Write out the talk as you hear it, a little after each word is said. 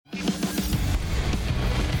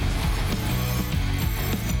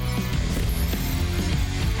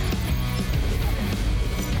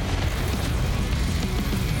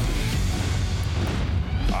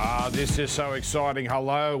This is so exciting.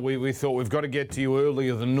 Hello. We thought we've got to get to you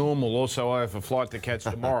earlier than normal. Also, I have a flight to catch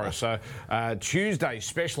tomorrow. So, Tuesday,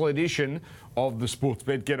 special edition of the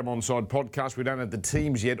Sportsbet Get 'em Onside podcast. We don't have the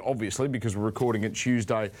teams yet, obviously, because we're recording it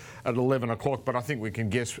Tuesday at 11 o'clock. But I think we can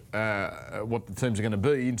guess what the teams are going to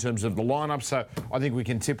be in terms of the lineup. So, I think we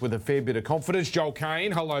can tip with a fair bit of confidence. Joel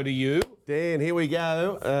Kane, hello to you. Dan, here we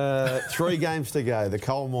go. 3 games to go. The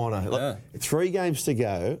coal miner. Look, 3 games to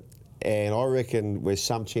go. And I reckon there's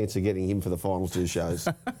some chance of getting him for the final 2 shows.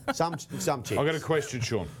 some chance. I've got a question,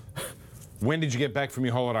 Sean. When did you get back from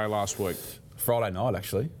your holiday last week? Friday night,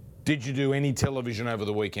 actually. Did you do any television over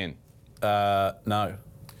the weekend? No.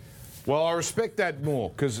 Well, I respect that more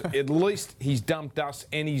because at least he's dumped us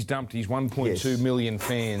and he's dumped his 1.2 million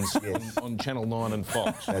fans on Channel 9 and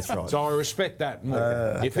Fox. That's right. So I respect that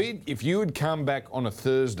more. If you had come back on a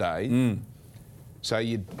Thursday, so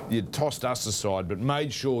you'd tossed us aside, but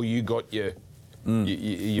made sure you got your... No.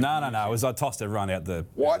 It was I tossed everyone out the...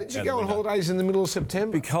 Why did you go on holidays in the middle of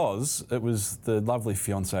September? Because it was the lovely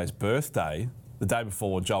fiance's birthday the day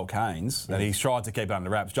before Joel Kane's, and he's tried to keep it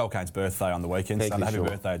under wraps. Joel Kane's birthday on the weekend, so happy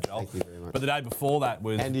birthday, Joel. Thank you very much. But the day before that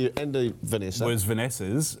was... And Vanessa. Was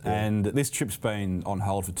Vanessa's, and this trip's been on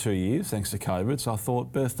hold for 2 years, thanks to COVID, so I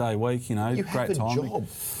thought birthday week, you great have time. a job.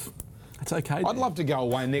 It's okay. I'd love to go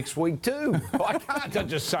away next week too. I can't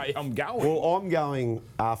just say I'm going. Well, I'm going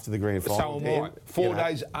after the grand final. So am I. 4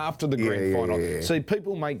 days after the grand final. Yeah. See,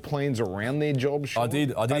 people make plans around their jobs, Sean. I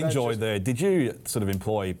did enjoy Did you sort of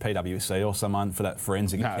employ PwC or someone for that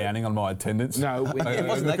forensic accounting on my attendance? No. It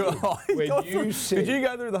wasn't that good. When you said... Did you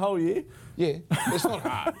go through the whole year? Yeah. It's not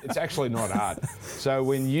hard. It's actually not hard. So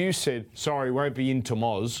when you said, sorry, won't be in to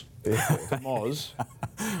Moz,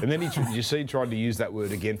 and then he tried to use that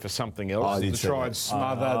word again for something else to try and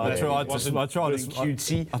smother I tried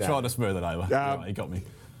to smooth it over. He got me.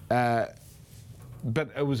 But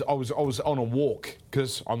I was on a walk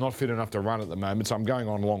because I'm not fit enough to run at the moment, so I'm going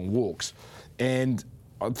on long walks, and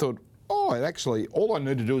I thought, actually, all I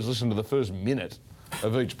need to do is listen to the first minute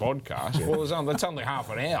of each podcast. Well, that's only half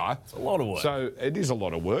an hour. It's a lot of work. So it is a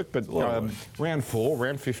lot of work, but round 4,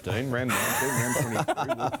 round 15, round 19, round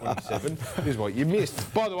 23, round 27 is what you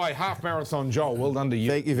missed. By the way, half marathon, Joel, well done to you.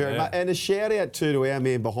 Thank you very much. And a shout out to our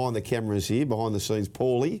man behind the cameras here, behind the scenes,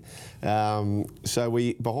 Paulie.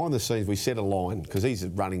 Behind the scenes, we set a line because he's a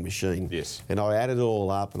running machine. Yes. And I added it all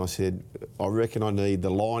up and I said, I reckon the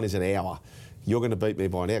line is an hour. You're going to beat me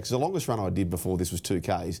by an hour. Because the longest run I did before this was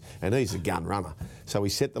 2Ks, and he's a gun runner. So we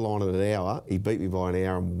set the line at an hour. He beat me by an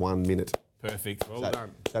hour and 1 minute. Perfect. Well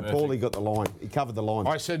done. So Paulie got the line. He covered the line.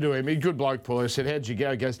 I said to him, he's a good bloke, Paul. I said, how'd you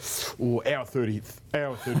go? He goes, hour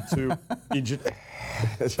 32, injured.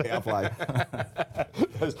 That's power play.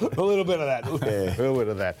 A little bit of that. Yeah. A little bit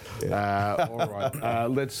of that. Yeah. All right.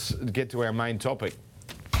 Let's get to our main topic.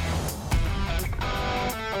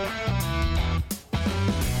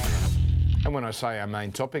 And when I say our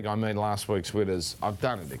main topic, I mean last week's winners. I've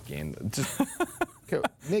done it again.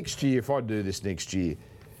 Next year, if I do this next year,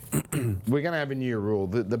 we're going to have a new rule.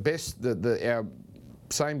 Our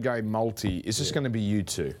same game multi is just going to be you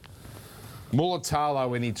two.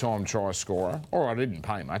 Mulatalo anytime try scorer. All right, I didn't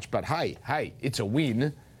pay much, but hey, it's a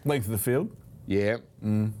win. Length of the field? Yeah.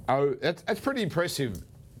 Oh, that's pretty impressive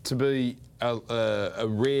to be a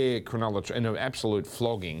rare Cronulla in an absolute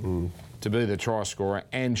flogging. To be the try scorer,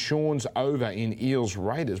 and Sean's over in Eels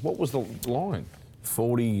Raiders. What was the line?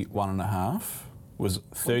 41.5 was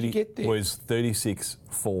 30. Was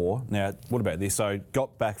 36-4. Now, what about this? So,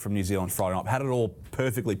 got back from New Zealand Friday night. Had it all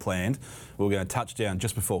perfectly planned. We were going to touch down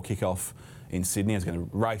just before kickoff in Sydney. I was going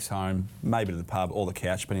to race home, maybe to the pub or the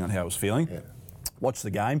couch, depending on how I was feeling. Yeah. Watched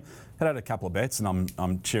the game. Had a couple of bets, and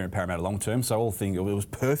I'm cheering Parramatta long term. So, it was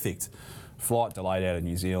perfect. Flight delayed out of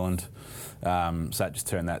New Zealand. So that just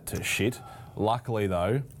turned that to shit. Luckily,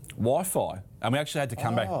 though, Wi-Fi, and we actually had to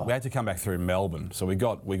come back. We had to come back through Melbourne, so we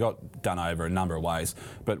got done over a number of ways.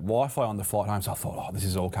 But Wi-Fi on the flight home, so I thought, this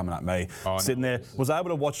is all coming up me. Sitting there, was able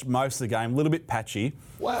to watch most of the game, a little bit patchy.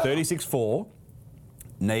 Wow. 36-4.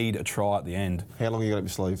 Need a try at the end. How long are you got up your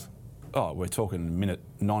sleeve? Oh, we're talking a minute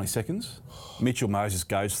 90 seconds. Mitchell Moses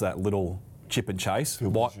goes for that little chip and chase.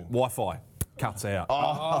 Wi-Fi. Cuts out.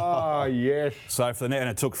 Oh, yes. So and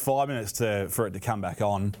it took 5 minutes for it to come back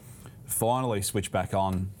on. Finally switched back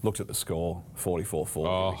on, looked at the score, 44-4. There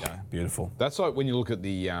we go. Beautiful. That's like when you look at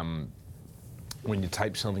the when you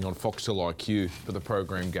tape something on Foxtel IQ, but the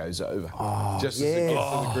program goes over. Just as it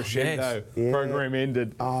gets to the crescendo, program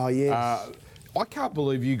ended. Oh, yes. I can't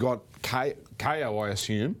believe you got KO, I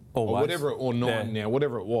assume, Always. or whatever, or 9 now,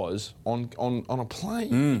 whatever it was, on a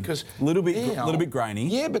plane. Because little bit grainy.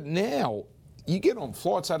 Yeah, but now you get on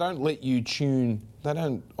flights, they don't let you tune. They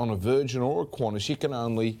don't on a Virgin or a Qantas. You can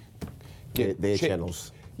only get their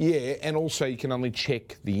channels. Yeah, and also you can only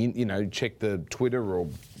check check the Twitter or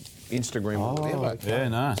Instagram or whatever. Yeah,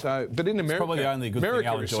 no. So, but in America, probably the only good thing America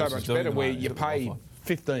Alan is so Joyce is much doing better at the where moment, you is pay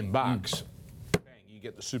Wi-Fi. $15, bang, you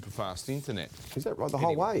get the super fast internet. Is that right? The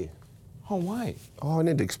whole way? Whole way. Oh, I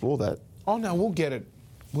need to explore that. Oh no, we'll get it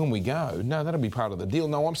when we go. No, that'll be part of the deal.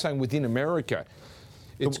 No, I'm saying within America,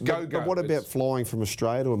 it's go. But what about flying from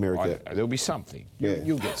Australia to America? There'll be something.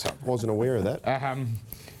 You'll get something. Wasn't aware of that.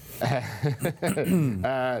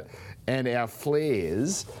 And our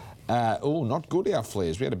flares, not good, our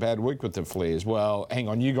flares. We had a bad week with the flares. Well, hang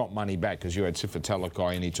on, you got money back because you had Sifa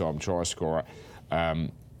Talakai anytime try scorer. I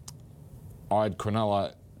had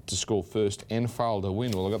Cronulla to score first and fail to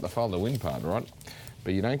win. Well, I got the fail to win part, right?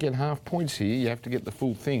 But you don't get half points here. You have to get the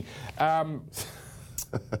full thing.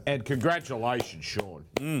 And congratulations, Sean.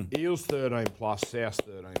 Eels 13 plus, South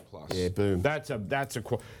 13 plus. Yeah, boom. That's a About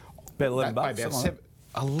 $11 about something like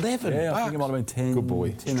 $11 Yeah, bucks. I think it might have been 10. Good boy.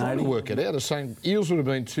 Trying to 10.80. work it out. I was saying Eels would have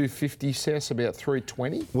been $2.50, South about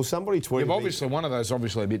 $3.20. Well, somebody tweeted You've me. obviously one of those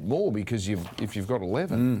obviously a bit more because if you've got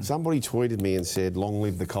 11. Somebody tweeted me and said, "Long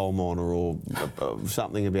live the coal miner," or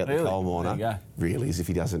something about Really? the coal miner. There you go. Really, as if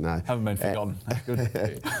he doesn't know. Haven't been forgotten. That's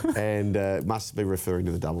good. And must be referring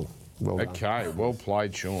to the double. Well done. Okay, well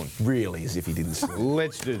played, Sean. Really, as if he didn't see it.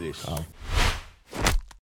 Let's do this.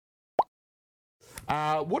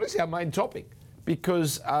 What is our main topic?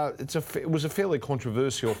 Because it was a fairly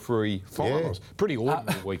controversial free finals. Pretty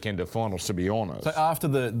ordinary weekend of finals, to be honest. So after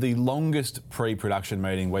the longest pre-production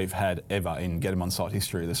meeting we've had ever in Get 'Em On Site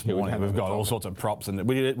history this morning, we've got all sorts of props, and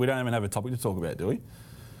we don't even have a topic to talk about, do we?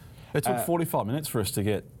 It took 45 minutes for us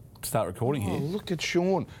to start recording Oh, here. look at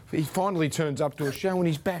Sean. He finally turns up to a show and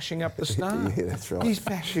he's bashing up the star. Yeah, that's right. He's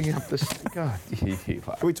bashing up the star. God,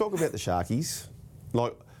 Can we talk about the Sharkies?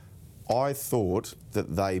 Like, I thought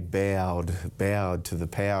that they bowed to the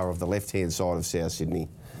power of the left-hand side of South Sydney.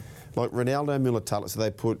 Like Ronaldo Miller-Tulloch, so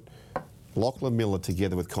they put Lachlan Miller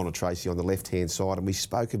together with Connor Tracy on the left-hand side, and we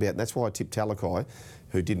spoke about, and that's why I tipped Talakai,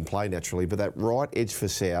 who didn't play naturally, but that right edge for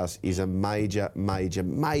South is a major, major,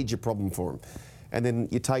 major problem for him. And then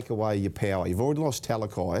you take away your power. You've already lost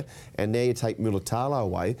Talakai, and now you take Mulatalo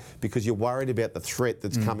away because you're worried about the threat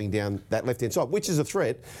that's coming down that left-hand side, which is a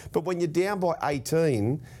threat. But when you're down by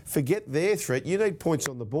 18, forget their threat. You need points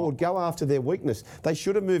on the board. Go after their weakness. They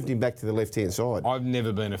should have moved him back to the left-hand side. I've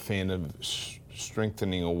never been a fan of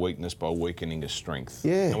strengthening a weakness by weakening a strength.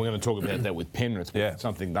 Yeah. And we're going to talk about that with Penrith. Yeah.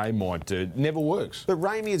 Something they might do. Never works. But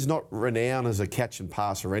Ramey is not renowned as a catch and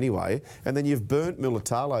passer anyway, and then you've burnt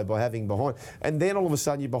Mulatalo by having behind, and then all of a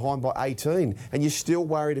sudden you're behind by 18, and you're still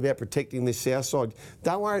worried about protecting this south side.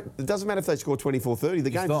 Don't worry, it doesn't matter if they score 24-30, the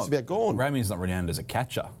game's just about gone. Ramey's not renowned as a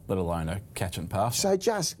catcher, let alone a catch and pass. So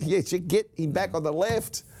just get him back on the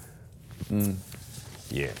left.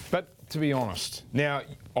 Yeah. But to be honest, now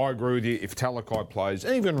I agree with you. If Talakai plays,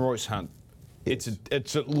 even Royce Hunt, it's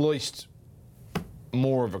at least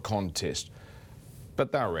more of a contest.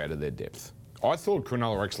 But they were out of their depth. I thought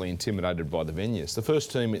Cronulla were actually intimidated by the Venues. The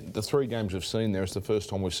first team, the three games we've seen there, it's the first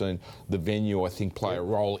time we've seen the venue, I think, play a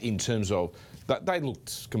role in terms of that they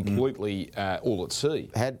looked completely all at sea.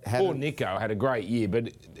 Poor Nico had a great year,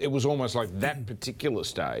 but it was almost like that particular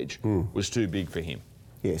stage was too big for him.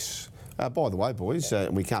 Yes. By the way, boys,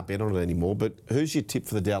 we can't bet on it anymore, but who's your tip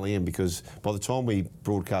for the Dally M? Because by the time we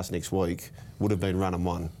broadcast next week, would have been run and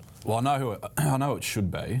won. Well, I know it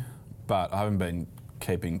should be, but I haven't been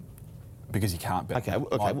keeping because you can't bet. Okay,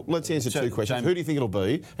 well, let's answer two questions. James, who do you think it'll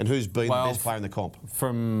be, and who's been the best player in the comp?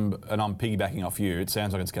 And I'm piggybacking off you. It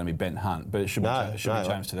sounds like it's going to be Ben Hunt, but it should be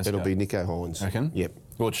James Tedesco. It'll be Nico Hines. Reckon? Yep.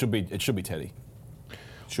 Well, it should be Teddy.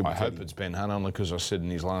 I hope it's Ben Hunt, only because I said in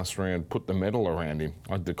his last round, put the medal around him.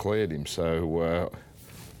 I declared him, so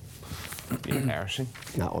embarrassing.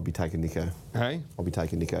 No, I'll be taking Nico. Hey? I'll be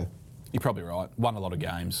taking Nico. You're probably right. Won a lot of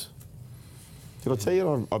games. Did I tell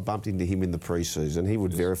you I bumped into him in the pre-season? He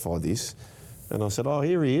would verify this. And I said, oh,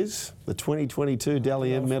 here he is, the 2022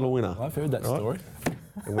 Dally M medal winner. I've heard that story.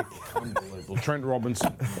 Unbelievable. Trent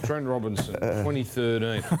Robinson,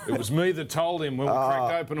 2013. It was me that told him when we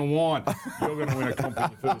cracked open a wine, you're going to win a comp in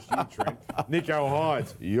your first year, Trent. Nico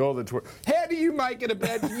Hines, you're the... How do you make it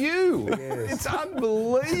about you? Yes. It's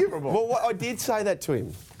unbelievable. Well, I did say that to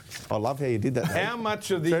him. I love how you did that. How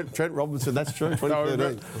much of the... Trent Robinson, that's true,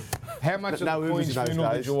 2013. How much of No, the it was Queen's in those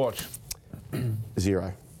funeral did days. you watch?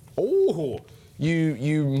 0. Oh,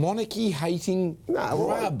 You monarchy-hating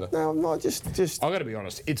grub. No, I'm not. Just. I've got to be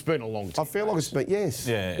honest, it's been a long 10 I feel like it's been, yes.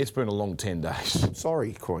 Yeah. It's been a long 10 days.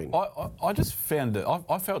 Sorry, Queen. I just found it.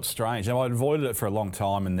 I felt strange. I avoided it for a long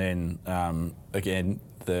time, and then again,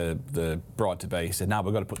 the bride-to-be said, "No,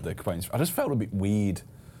 we've got to put the Queen's." I just felt a bit weird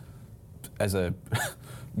as a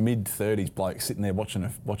mid-30s bloke sitting there watching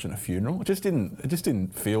a funeral. It just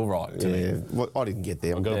didn't feel right to me. Well, I didn't get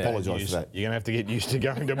there. I've got to apologise for that. You're going to have to get used to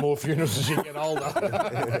going to more funerals as you get older.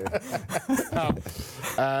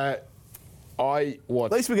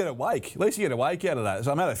 At least we get a wake. At least you get a wake out of that.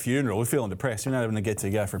 So I'm at a funeral, we're feeling depressed. We're not even going to get to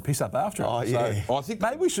go for a piss up after it. Oh, yeah. So I think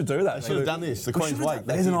maybe we should do that. They should have done this. The Queen's Wake.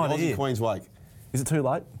 There's an idea. The Queen's Wake. Is it too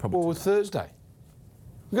late? Probably. Well, Thursday.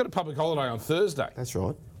 We've got a public holiday on Thursday. That's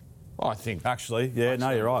right. I think. Actually, yeah, no,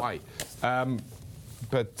 you're right.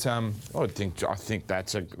 But I think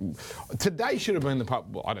that's a. Today should have been the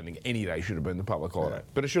pub. Well, I don't think any day should have been the public holiday,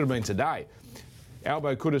 but it should have been today.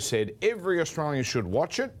 Albo could have said every Australian should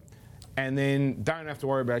watch it, and then don't have to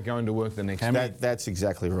worry about going to work the next day. That's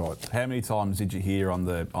exactly right. How many times did you hear on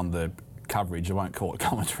the coverage? I won't call it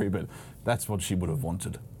commentary, but that's what she would have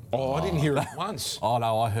wanted. Oh, I didn't hear it once. Oh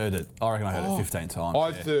no, I heard it. I reckon I heard it 15 times.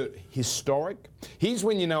 I thought historic. Here's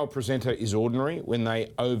when you know a presenter is ordinary, when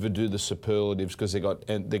they overdo the superlatives because they got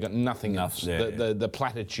nothing else. The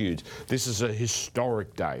platitudes. This is a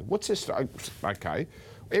historic day. What's historic? Okay.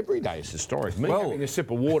 Every day is historic. Me having a sip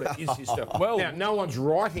of water is historic. Now, no one's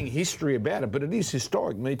writing history about it, but it is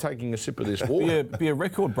historic, me taking a sip of this water. Be a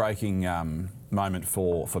record-breaking moment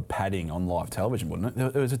for padding on live television, wouldn't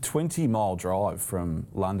it? There was a 20-mile drive from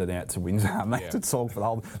London out to Windsor. And they had to talk for the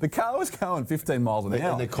whole... The car was going 15 miles an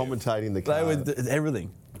hour. And they're commentating the car. They were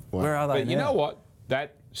everything. Wow. Where are they But you know what?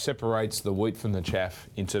 That separates the wheat from the chaff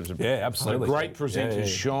in terms of... Yeah, absolutely. The great presenters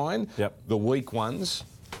shine. Yep. The weak ones...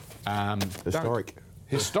 Historic.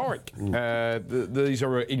 Historic. These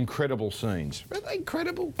are incredible scenes. Are they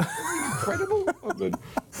incredible? Incredible? They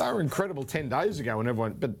were incredible 10 days ago when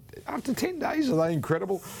everyone... But after 10 days, are they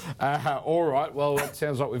incredible? All right, well, it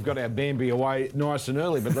sounds like we've got our Bambi away nice and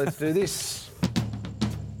early, but let's do this.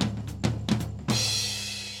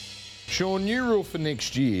 Sean, new rule for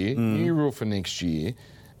next year. You're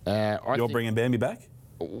bringing Bambi back?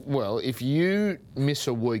 Well, if you miss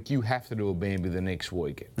a week, you have to do a Bambi the next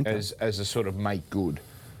week as a sort of make good.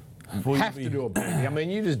 You have to do a Bambi. I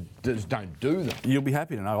mean, you just don't do them. You'll be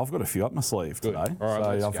happy to know I've got a few up my sleeve today. All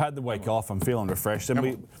right, so I've had the week off. I'm feeling refreshed.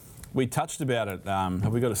 And we touched about it.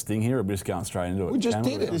 Have we got a sting here or are we just going straight into it? We just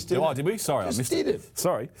did it. Did we? Sorry, I missed it. it.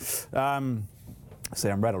 Sorry. See, I'm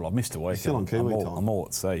rattled. I've missed a week. Still on Kiwi time. I'm all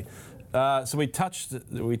at sea. So we touched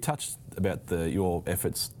about your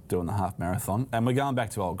efforts doing the half marathon, and we're going back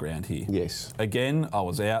to old ground here. Yes. Again, I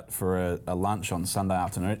was out for a lunch on Sunday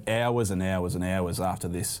afternoon, hours and hours and hours after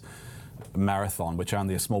this marathon, which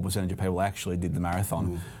only a small percentage of people actually did the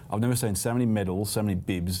marathon. I've never seen so many medals, so many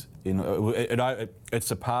bibs. It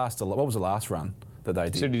surpassed what was the last run that they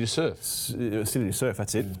did? City to Surf. City to Surf.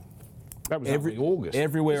 That's it. That was only August.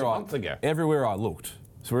 It was a month ago. Everywhere I looked.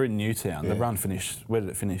 So we're in Newtown. The run finished. Where did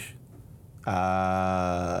it finish?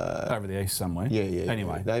 Over the east somewhere. Yeah.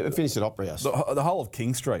 Anyway, they finished at Opera House. The whole of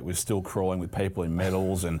King Street was still crawling with people in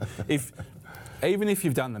medals, and even if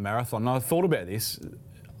you've done the marathon, and I thought about this.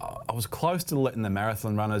 I was close to letting the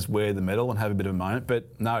marathon runners wear the medal and have a bit of a moment, but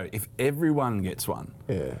no. If everyone gets one,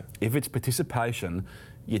 if it's participation,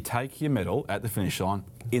 you take your medal at the finish line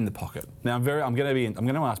in the pocket. Now I'm going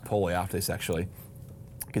to ask Paulie after this actually,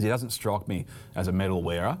 because he doesn't strike me as a medal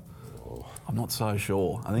wearer. I'm not so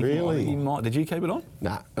sure. I think he might. Did you keep it on?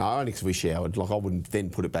 No, only because we showered. Like I wouldn't then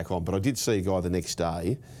put it back on. But I did see a guy the next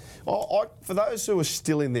day. For those who are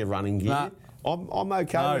still in their running gear, I'm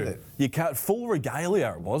okay with it. You can't full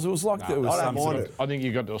regalia. It was like there was some sort of. I think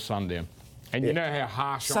you got to a sundown. And you know how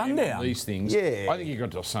harsh I am on these things. Yeah. I think you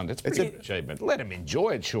got to a sundown. It's pretty achievement. Let them enjoy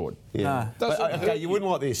it, short. Yeah. Okay, you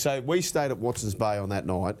wouldn't like this. So we stayed at Watson's Bay on that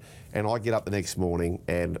night, and I get up the next morning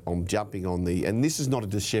and I'm jumping on and this is not a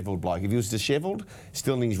dishevelled bloke. If he was dishevelled,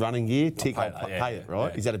 still in his running gear, I'll pay it, right?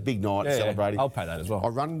 Yeah. He's had a big night celebrating. I'll pay that as well. I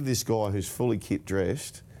run into this guy who's fully kit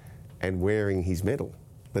dressed and wearing his medal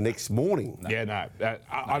the next morning. You're a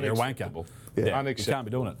wanker. Yeah, you can't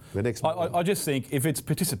be doing it. The next I just think if it's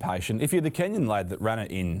participation, if you're the Kenyan lad that ran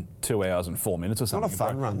it in 2 hours and 4 minutes or something. It's not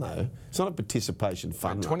a fun run though. It's not a participation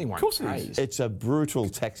fun run. 21 Of course it is. It's a brutal,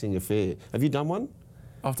 taxing affair. Have you done one?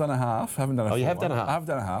 I've done a half. Haven't done a full you have done a half? I have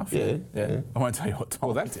done a half. Yeah. I won't tell you what time.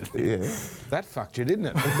 Well, that did. Yeah. That fucked you, didn't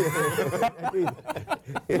it?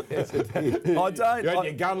 I don't. You had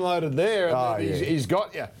your gun loaded there, and then he's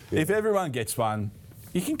got you. If everyone gets one,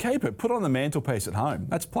 You can keep it. Put it on the mantelpiece at home.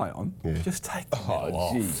 That's play on. Just take the medal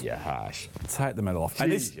off. Gee, you're harsh. Take the medal off.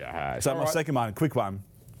 Gee, you're harsh. So All my right. second one, quick one,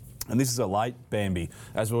 and this is a late Bambi.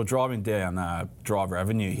 As we were driving down Driver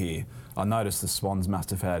Avenue here, I noticed the Swans must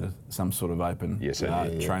have had some sort of open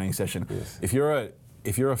training session. Yes.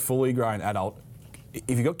 If you're a fully grown adult,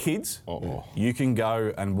 if you've got kids, you can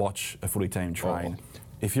go and watch a footy team train.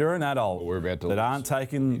 If you're an adult We're about to that lose. aren't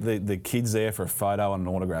taking the kids there for a photo and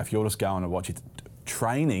an autograph, you're just going to watch it.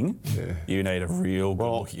 Training, you need a real good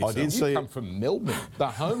look at yourself. I did see. You come from Melbourne, the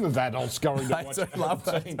home of adults going to I watch do love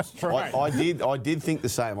other that. teams train. I did think the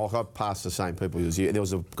same. Like, I passed the same people as you. There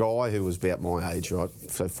was a guy who was about my age, right,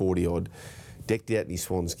 so 40 odd, decked out in his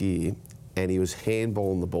Swans gear, and he was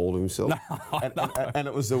handballing the ball to himself. And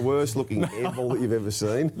it was the worst looking handball that you've ever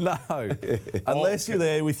seen. No, unless you're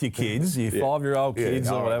there with your kids, your 5-year-old kids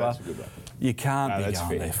or whatever, that's a good one. you can't be that's going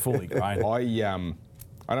fair. there fully grown.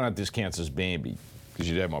 I don't know if this counts as Bambi because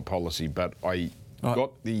you'd have my policy, but I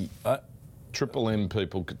got the Triple M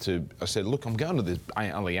people to. I said, look, I'm going to this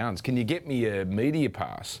Allianz. Can you get me a media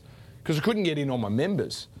pass? Because I couldn't get in on my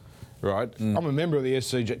members. Right, I'm a member of the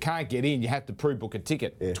SCG. Can't get in. You have to pre-book a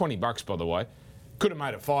ticket. $20, by the way. Could have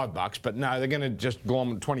made it $5, but no, they're going to just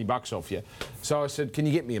glom $20 off you. So I said, "Can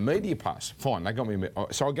you get me a media pass?" Fine, they got me.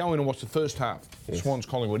 So I go in and watch the first half. Swans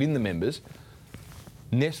Collingwood in the members,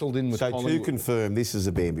 nestled in with So Collingwood. to confirm, this is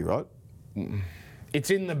a Bambi, right? It's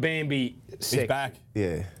in the Bambi section. He's back.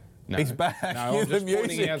 Yeah. No, He's back. No, Hear I'm the just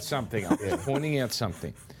pointing music. out something. I'm just pointing out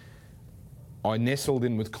something. I nestled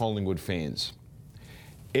in with Collingwood fans.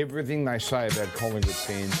 Everything they say about Collingwood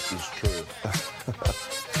fans is true.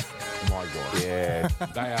 My God. Yeah.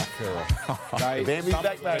 They are feral. They, Bambi's some-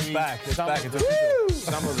 back, baby. It's back. It's some back. of It's them-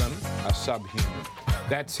 official. Some of them are subhuman.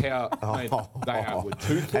 That's how mate, they are. Were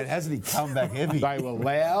toothless. And hasn't he come back heavy? They were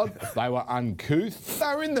loud. They were uncouth.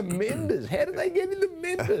 They were in the members. How did they get in the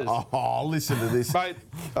members? Oh, listen to this. Mate,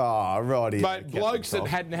 Oh, right here. Mate, blokes that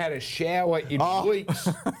hadn't had a shower in weeks,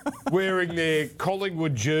 wearing their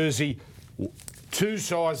Collingwood jersey 2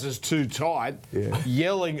 sizes too tight,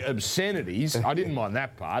 yelling obscenities. I didn't mind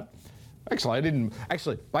that part. Actually, I didn't.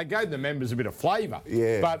 Actually, they gave the members a bit of flavour.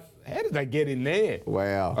 Yeah. But how did they get in there?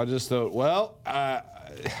 Wow. I just thought, well,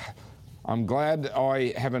 I'm glad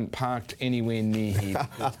I haven't parked anywhere near here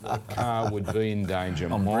because my car would be in danger.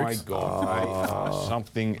 My bricks. God, they are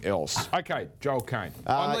something else. Okay, Joel Kane.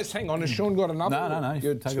 Unless, hang on, has Sean got another? No,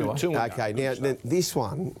 You're take it away. two and Okay, go. now this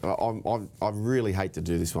one, I really hate to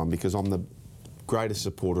do this one because I'm the greatest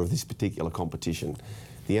supporter of this particular competition.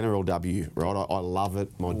 The NRLW, right? I love it.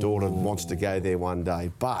 My daughter wants to go there one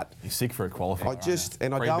day, but You're sick for a qualifier. I just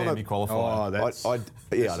and I don't Pre-Bambi want qualifier. Oh, that's.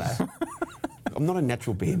 yeah, I know. I'm not a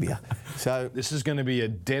natural Bambier, so This is going to be a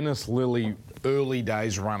Dennis Lilly early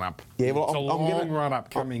days run up. yeah. Well, it's a I'm long gonna, run up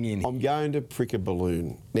coming in. I'm going to prick a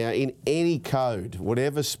balloon now. In any code,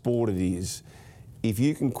 whatever sport it is, if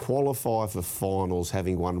you can qualify for finals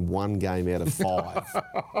having won 1 game out of 5.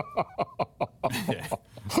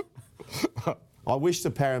 I wish the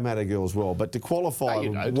Parramatta girls well, but to qualify No,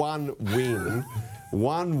 you with don't.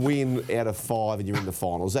 one win out of 5 and you're in the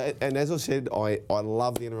finals. And as I said, I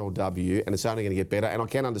love the NRLW and it's only going to get better. And I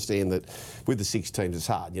can understand that with the 6 teams it's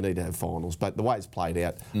hard. You need to have finals. But the way it's played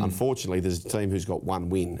out, unfortunately, there's a team who's got 1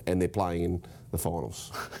 win and they're playing in the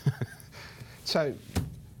finals. So,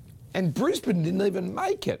 and Brisbane didn't even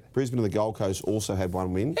make it. Brisbane and the Gold Coast also had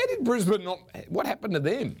 1 win. How did Brisbane not? What happened to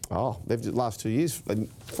them? Oh, they've the last 2 years they've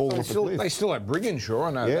fallen off the cliff. They still have Brigginshaw,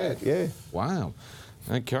 I know Yeah, that. yeah. Wow.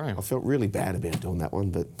 Okay. I felt really bad about doing that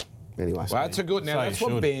one, but anyway. Well, that's a good. Now So that's you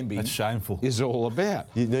what should. Bambi That's shameful. is all about.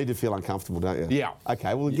 You need to feel uncomfortable, don't you? Yeah.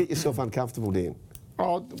 Okay, well, get yourself uncomfortable, Dan.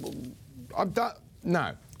 Oh, I've done.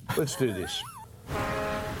 No, let's do this.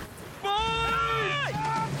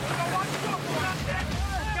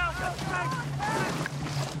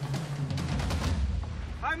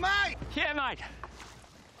 Hey, mate! Yeah, mate.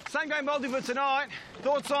 Same game multi for tonight.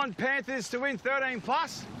 Thoughts on Panthers to win 13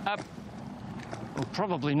 plus? Well,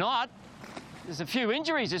 probably not. There's a few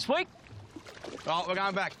injuries this week. Oh, we're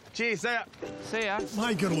going back. Cheers, see ya. See ya.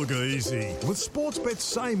 Make it look easy with Sportsbet's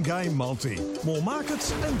same game multi. More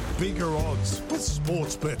markets and bigger odds with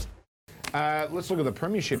Sportsbet. Let's look at the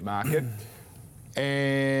premiership market.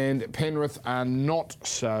 And Penrith are not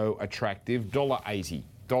so attractive. $1.80.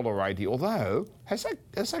 $1.80. Although, has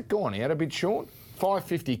that gone out a bit short?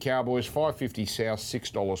 $5.50 Cowboys, $5.50 South,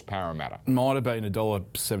 $6 Parramatta. Might have been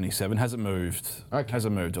 $1.77. Hasn't moved. Okay.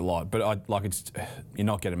 Hasn't moved a lot. But you're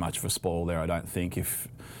not getting much of a spoil there, I don't think. If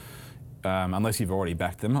unless you've already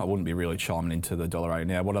backed them, I wouldn't be really chiming into the $1.80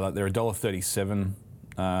 now. What are they? They're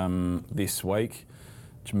 $1.37 this week,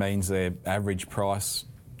 which means their average price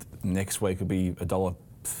next week will be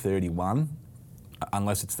 $1.31,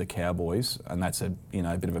 unless it's the Cowboys, and that's a bit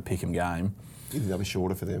of a pick'em game. You think they'll be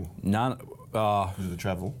shorter for them? None. Because of the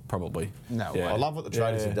travel? Probably. No Yeah. way. I love what the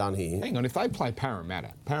traders have done here. Hang on, if they play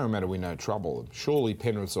Parramatta we know trouble. Surely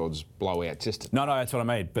Penrith's odds blow out just. No, that's what I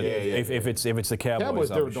mean. But if it's the Cowboys, Cowboys,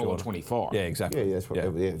 they're they'll be shorter. $1.25. Yeah, exactly. Yeah, that's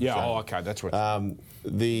what. Yeah. So, Oh, okay, that's what. I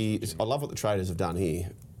love what the traders have done here.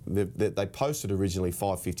 They posted originally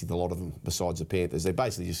 $5.50, the lot of them, besides the Panthers. They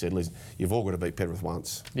basically just said, listen, you've all got to beat Penrith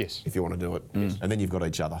once. Yes. If you want to do it. And then you've got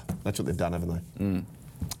each other. That's what they've done, haven't they?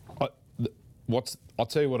 I'll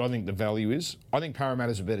tell you what I think the value is. I think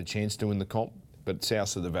Parramatta's a better chance to win the comp, but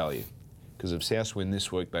Souths are the value. Because if Souths win this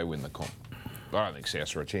week, they win the comp. I don't think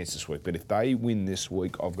Souths are a chance this week, but if they win this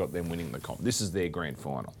week, I've got them winning the comp. This is their grand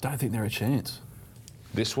final. Don't think they're a chance.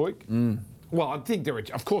 This week? Well, I think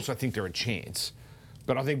of course I think they're a chance,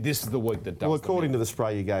 but I think this is the week that does. Well, according to the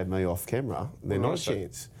spray you gave me off camera, they're Well, not a so-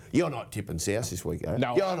 chance. You're not tipping South this week, eh?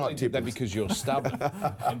 No, you're I not only did that tipping. because you're stubborn,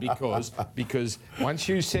 and because once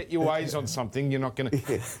you set your ways on something, you're not going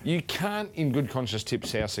to. You can't, in good conscience, tip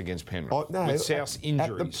South against Penrith. Oh, no, with South's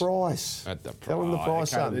injuries. At the price. At the price. Tell them the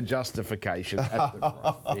price, okay, son. the justification. At the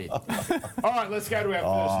price. Yeah. All right, let's go to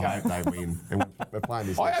our first game. They win. And we're playing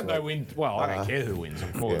this I next have no week. win. Well, I don't care who wins,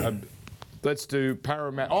 of course. Yeah. Let's do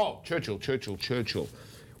Parramatta. Oh, Churchill.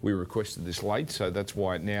 We requested this late, so that's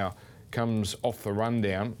why it now comes off the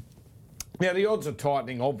rundown. Now, the odds are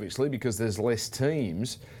tightening, obviously, because there's less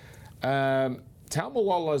teams.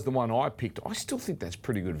 Taumalolo's the one I picked. I still think that's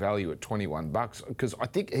pretty good value at $21 because I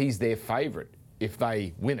think he's their favourite if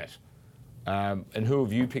they win it. And who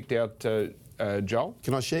have you picked out, Joel?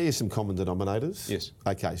 Can I share you some common denominators? Yes.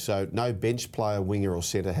 Okay, so no bench player, winger or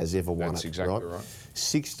centre has ever won That's it. exactly right.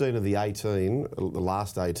 16 of the 18, the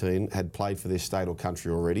last 18, had played for their state or country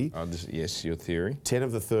already. Yes, your theory. 10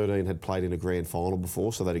 of the 13 had played in a grand final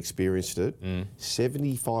before, so they'd experienced it.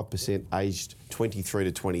 75% aged 23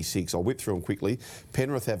 to 26. I'll whip through them quickly.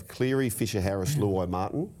 Penrith have Cleary, Fisher, Harris, Luai,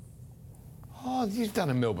 Martin. Oh, you've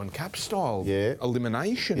done a Melbourne Cup style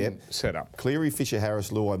elimination setup. Cleary, Fisher,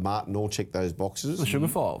 Harris, Luai, Martin all check those boxes. The Sugar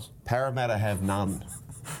Files. Parramatta have none.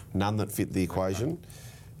 None that fit the equation.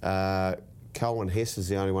 Cohen Hess is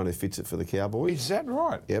the only one who fits it for the Cowboys. Is that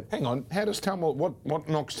right? Yep. Hang on. How does what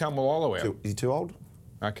knocks Taumalolo out? Is he too old?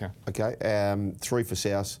 Okay. Okay. 3 for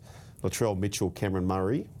South. Latrell Mitchell, Cameron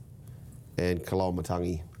Murray, and Kalol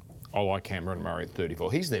Matangi. I like Cameron Murray at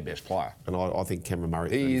 34. He's their best player. And I think Cameron Murray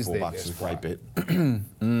at He is $34 their is a best great bet.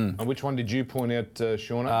 And which one did you point out,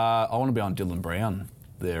 Shauna? I want to be on Dylan Brown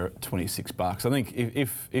there at $26. I think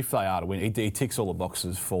if they are to win, he ticks all the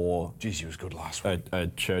boxes for Jeez, he was good last week. a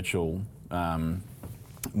Churchill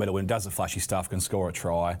medal win. Does the flashy stuff, can score a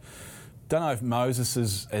try. Don't know if Moses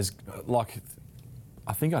is as like.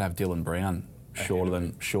 I think I'd have Dylan Brown shorter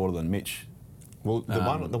than Mitch. Well, the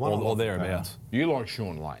one I or like thereabouts. You like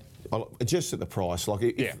Sean Lane. just at the price. Like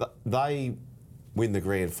if they win the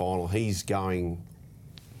grand final, he's going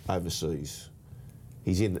overseas.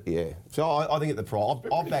 He's in, So I think at the price,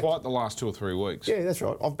 I've backed. Quiet the last 2 or 3 weeks. Yeah, that's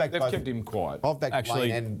right. I've backed. They've both. kept him quiet. I've backed Actually,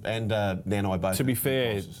 Lane and Nanai both. To be at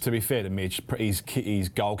fair, prices. to Mitch, his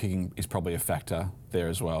goal kicking is probably a factor there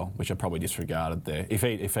as well, which I probably disregarded there. If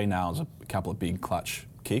he nails a couple of big clutch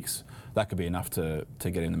kicks, that could be enough to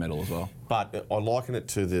get in the medal as well. But I liken it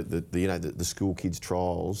to the school kids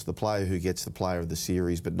trials. The player who gets the player of the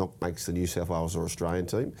series but not makes the New South Wales or Australian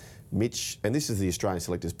team. Mitch, and this is the Australian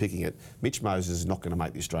selectors picking it. Mitch Moses is not going to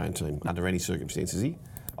make the Australian team under any circumstances. Is he?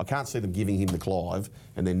 I can't see them giving him the Clive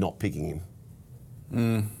and then not picking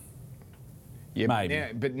him. Yeah, Maybe.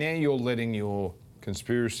 But now you're letting your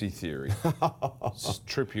conspiracy theory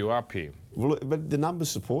trip you up here. Well, but the numbers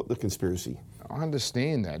support the conspiracy. I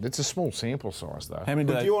understand that. It's a small sample size, though. How many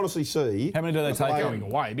But do you honestly see? How many do they take Going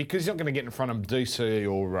away because he's not going to get in front of DC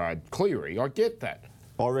or Cleary. I get that.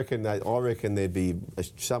 I reckon there'd be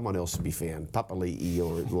someone else to be found, Papali'i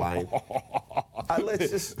or Lane.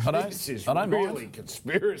 Let's just. This is I don't really mind.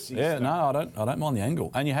 conspiracy. Yeah, stuff. no, I don't mind the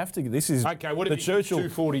angle. And you have to. This is Okay, what the if he Churchill.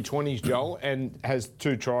 240-20s, Joel, and has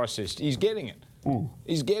 2 try assists? He's getting it.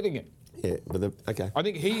 He's getting it. Yeah, but okay. I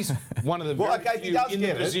think he's one of the Well, very okay, if he few does in the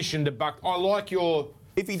get it- position to buck. I like your.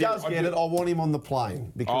 If he does get it, I want him on the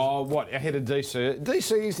plane because. Oh, what? Ahead of DC?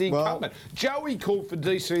 DC is the incumbent. Joey called for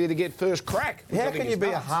DC to get first crack. which I How think can you is be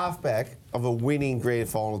a nuts. halfback of a winning grand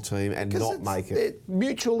final team and not make it? They're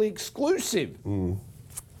mutually exclusive.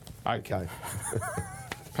 Okay.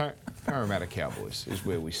 Parramatta Cowboys is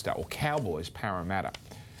where we start. Or Cowboys Parramatta.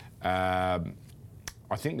 I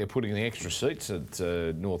think they're putting the extra seats at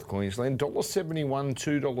North Queensland. $1.71,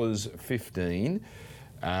 $2.15.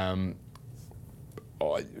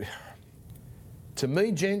 To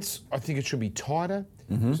me, gents, I think it should be tighter.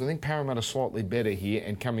 So I think Parramatta's slightly better here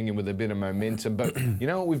and coming in with a bit of momentum. But you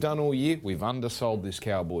know what we've done all year? We've undersold this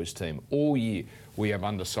Cowboys team. All year we have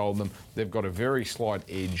undersold them. They've got a very slight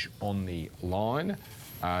edge on the line.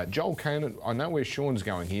 Joel Kane, I know where Sean's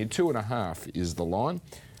going here. 2.5 is the line.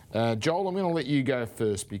 Joel, I'm going to let you go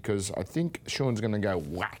first because I think Sean's going to go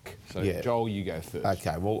whack. So, yeah. Joel, you go first.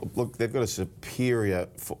 Okay, well, look, they've got a superior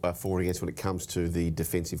forward against when it comes to the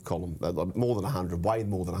defensive column. More than 100, way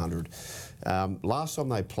more than 100. Last time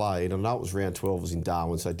they played, I know it was round 12, it was in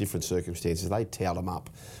Darwin, so different circumstances, they towed them up.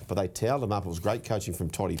 But they towed them up. It was great coaching from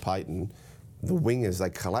Toddy Payton. The wingers, they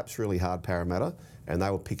collapsed really hard, Parramatta, and they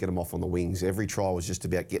were picking them off on the wings. Every try was just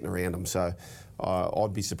about getting around them. So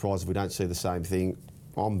I'd be surprised if we don't see the same thing.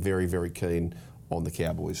 I'm very, very keen on the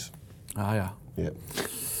Cowboys. Oh, yeah. Yeah.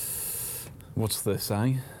 What's the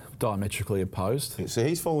saying? Diametrically opposed. So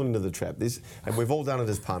he's fallen into the trap. And we've all done it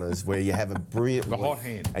as punters, where you have a brilliant the hot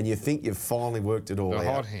hand, and you think you've finally worked it all out.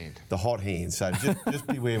 The hot hand. The hot hand. So just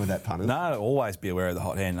beware with that, punters. No, always be aware of the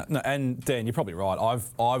hot hand. No, and Dan, you're probably right.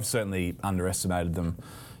 I've certainly underestimated them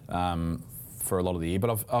for a lot of the year,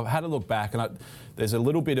 but I've had a look back, and there's a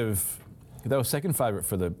little bit of. They were second favourite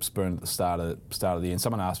for the Spoon at the start of the year, and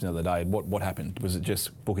someone asked me the other day, what happened? Was it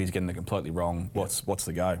just bookies getting it completely wrong? What's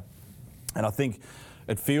the go? And I think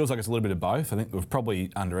it feels like it's a little bit of both. I think we've probably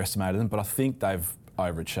underestimated them, but I think they've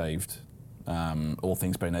overachieved, all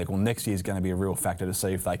things being equal. Next year's going to be a real factor to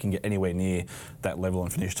see if they can get anywhere near that level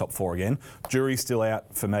and finish top 4 again. Jury's still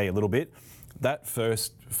out for me a little bit. That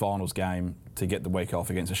first finals game to get the week off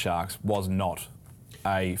against the Sharks was not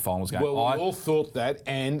a finals game. Well, we all thought that,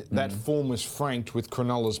 and that form was franked with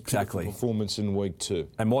Cronulla's performance in week 2.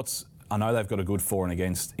 And I know they've got a good for and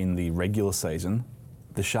against in the regular season.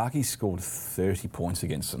 The Sharkies scored 30 points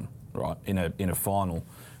against them, right, in a final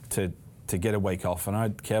to get a week off. I know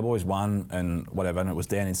Cowboys won and whatever, and it was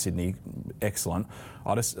down in Sydney, excellent.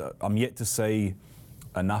 I'm yet to see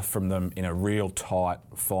enough from them in a real tight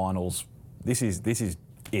finals. This is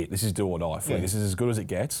it. This is do or die for you. This is as good as it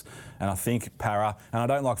gets. And I think Para, and I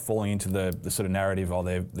don't like falling into the sort of narrative,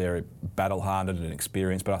 they're battle-hardened and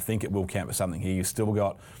experienced, but I think it will count for something here. You've still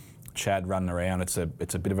got Chad running around. It's a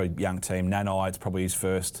bit of a young team. Nanai, it's probably his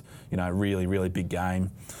first, really, really big game.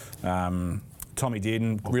 Tommy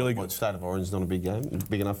Dearden, really good. State of Origin's not a big game,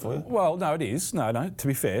 big enough for you? Well, no, it is. No, to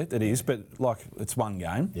be fair, it is. But it's one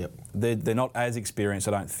game. Yep. They're not as experienced,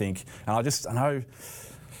 I don't think. And I know.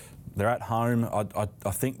 They're at home.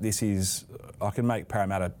 I think this is. I can make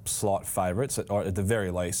Parramatta slight favourites. At the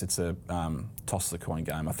very least, it's a toss of the coin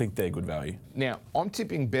game. I think they're good value. Now, I'm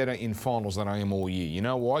tipping better in finals than I am all year. You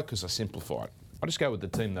know why? Because I simplify it. I just go with the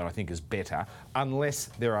team that I think is better, unless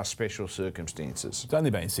there are special circumstances. It's only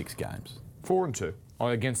been 6 games. 4 and 2.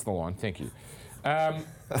 Against the line. Thank you. How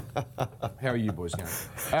are you boys going?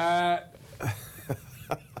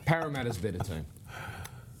 Parramatta's better team,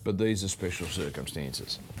 but these are special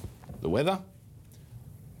circumstances. The weather,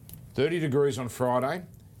 30 degrees on Friday,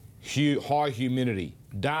 high humidity.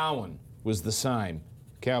 Darwin was the same.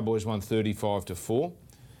 Cowboys won 35-4.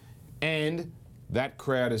 And that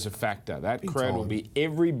crowd is a factor. That crowd will be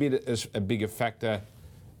every bit as a bigger factor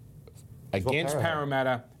against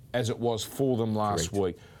Parramatta as it was for them last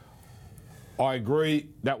week. I agree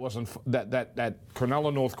that wasn't that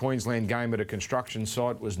Cronulla North Queensland game at a construction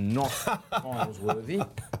site was not finals worthy.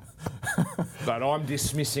 But I'm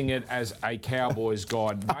dismissing it as a Cowboys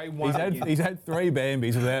guide. They won. He's had 3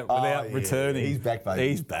 Bambis without returning. He's back, baby.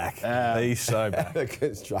 He's back. He's so back.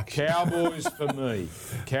 Construction. Cowboys for me.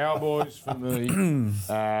 Cowboys for me.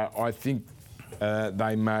 I think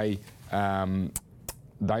they may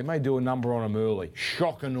do a number on them early.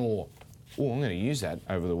 Shock and awe. Oh, I'm going to use that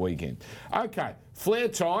over the weekend. Okay, Flair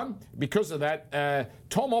time. Because of that,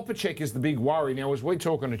 Tom Opacek is the big worry. Now, as we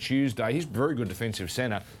talk on a Tuesday, he's a very good defensive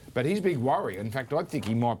centre, but he's big worry. In fact, I think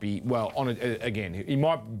he might be, again, he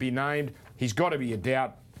might be named. He's got to be a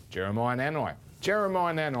doubt. Jeremiah Nanai.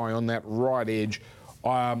 Jeremiah Nanai on that right edge.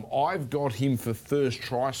 I've got him for first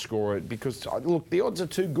try scorer because, look, the odds are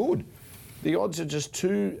too good. The odds are just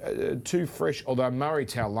too fresh, although Murray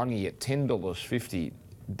Taulagi at $10.50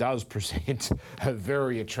 does present a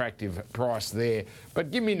very attractive price there.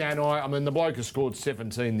 But give me Nanai. I mean, the bloke has scored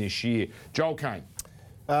 17 this year. Joel Kane.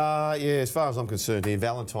 As far as I'm concerned here,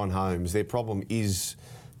 Valentine Holmes, their problem is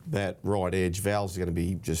that right edge. Val's going to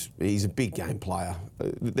be he's a big game player.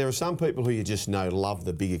 There are some people who you just know love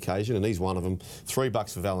the big occasion, and he's one of them.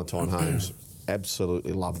 $3 for Valentine Holmes.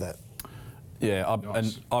 Absolutely love that. Yeah,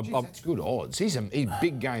 nice. That's good odds. He's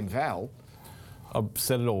big game Val. I've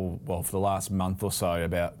said it all, for the last month or so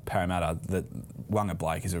about Parramatta, that Wanga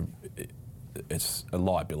Blake is it's a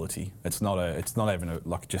liability. It's not even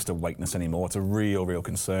like just a weakness anymore. It's a real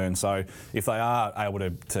concern. So if they are able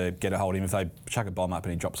to get a hold of him, if they chuck a bomb up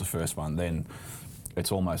and he drops the first one, then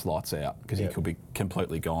it's almost lights out because he could be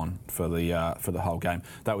completely gone for the whole game.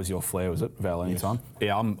 That was your flair, was it, Val? Anytime? Yes.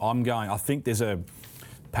 Yeah, I'm going. I think there's a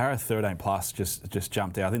Para 13 plus just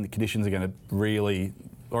jumped out. I think the conditions are going to really.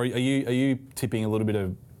 Or are you tipping a little bit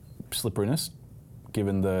of slipperiness,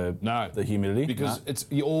 given the humidity? Because that's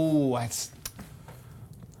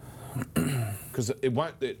because it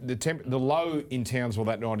won't. The low in Townsville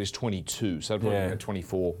that night is 22, so it'll probably go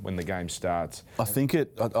 24 when the game starts. I think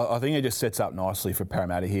it just sets up nicely for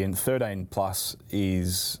Parramatta here, and 13 plus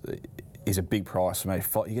is a big price for me.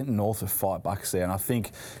 You're getting north of $5 there, and I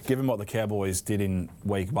think given what the Cowboys did in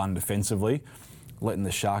week 1 defensively, letting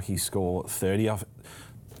the Sharkies score 30.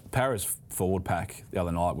 Para's forward pack the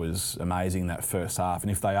other night was amazing in that first half,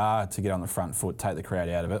 and if they are to get on the front foot, take the crowd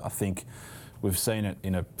out of it, I think we've seen it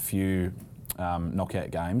in a few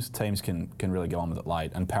knockout games. Teams can really go on with it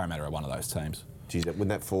late, and Parramatta are one of those teams. Geez, wouldn't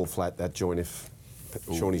that fall flat, that joint, if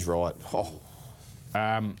Shawnee's right? Oh.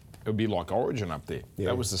 It would be like Origin up there. Yeah.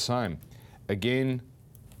 That was the same. Again,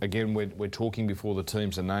 we're talking before the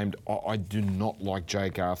teams are named. I do not like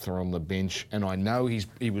Jake Arthur on the bench, and I know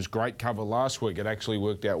he was great cover last week. It actually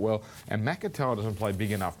worked out well. And McIntyre doesn't play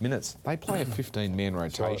big enough minutes. They play a 15-man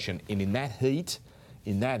rotation, and in that heat,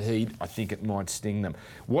 I think it might sting them.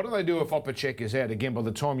 What do they do if Opacek is out? Again, by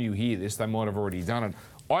the time you hear this, they might have already done it.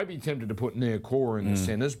 I'd be tempted to put Niokora in the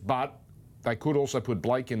centres, but they could also put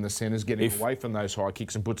Blake in the centres, getting away from those high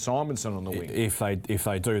kicks, and put Simonson on the wing. If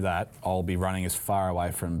they do that, I'll be running as far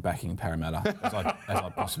away from backing Parramatta as I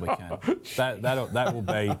possibly can. That will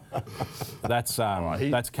be that's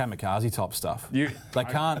kamikaze type stuff. They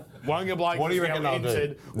can't. Wonga Blake. What do you reckon they'll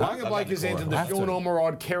do? Wonga Blake has entered the Sean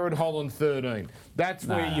Ormerod, Kerrod Holland 13. That's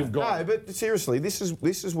where you've got. No, but seriously, this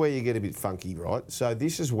is where you get a bit funky, right? So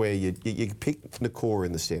this is where you pick Niokora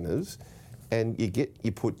in the centres. And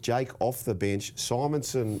you put Jake off the bench,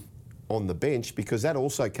 Simonson on the bench, because that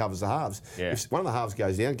also covers the halves. Yeah. If one of the halves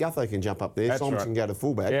goes down, Gutho can jump up there, Simonson can go to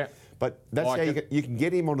fullback. Yeah. But that's how you can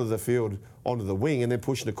get him onto the field, onto the wing, and then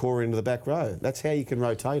push Niokora into the back row. That's how you can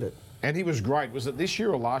rotate it. And he was great. Was it this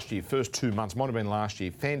year or last year? First 2 months, might have been last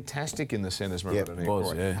year. Fantastic in the centres. It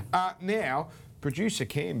was, yeah. Now, producer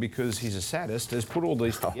Cam, because he's a sadist, has put all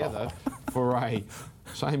these together for a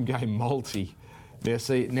same-game multi. Now,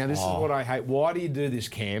 this is what I hate. Why do you do this,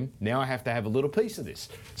 Cam? Now I have to have a little piece of this.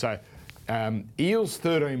 So, Eels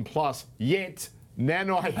 13 plus, yet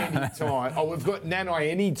Nanai anytime. We've got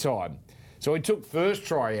Nanai anytime. So we took first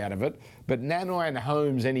try out of it, but Nanai and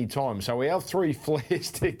Holmes anytime. So we have 3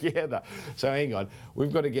 flares together. So hang on.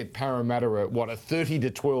 We've got to get Parramatta a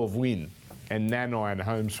 30-12 win. And Nanai and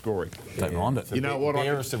Holmes scoring. Don't mind it. You know what?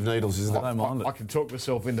 Barest of needles, isn't it? Don't mind it. I can talk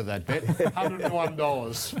myself into that bet.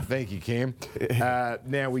 $101. Thank you, Cam.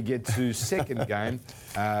 Now we get to second game,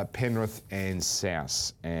 Penrith and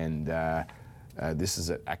South. And this is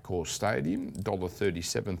at Accor Stadium,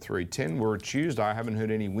 $1.37, $3.10. We're a Tuesday. I haven't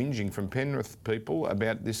heard any whinging from Penrith people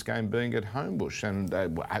about this game being at Homebush. And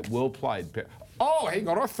well played. Oh, hang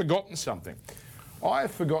on. I've forgotten something.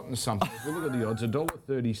 If we look at the odds,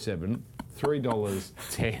 $1.37,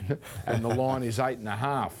 $3.10, and the line is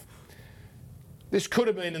 8.5. This could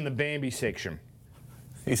have been in the Bambi section.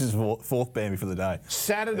 This is fourth Bambi for the day.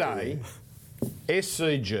 Saturday,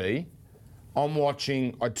 SCG,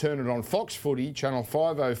 I turn it on Fox Footy, channel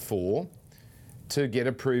 504, to get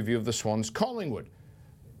a preview of the Swans Collingwood.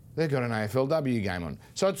 They've got an AFLW game on.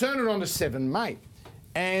 So I turn it on to 7 Mate,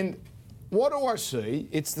 and what do I see?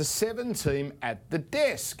 It's the 7 team at the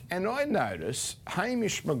desk. And I notice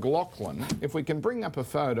Hamish McLaughlin, if we can bring up a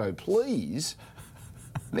photo, please.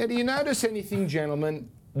 Now, do you notice anything, gentlemen,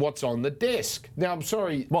 what's on the desk? Now, I'm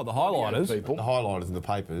sorry. What, the highlighters? People. The highlighters in the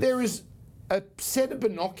papers. There is a set of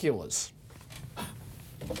binoculars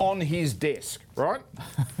on his desk, right?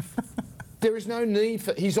 There is no need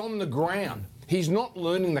for... He's on the ground. He's not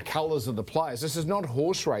learning the colours of the players. This is not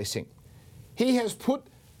horse racing. He has put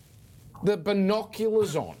the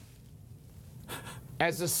binoculars on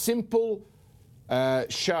as a simple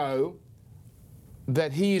show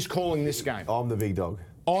that he is calling this game. I'm the big dog.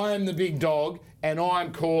 I am the big dog, and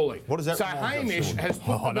I'm calling. What does that So remind us, Hamish Sean? has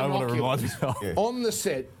put the binoculars on the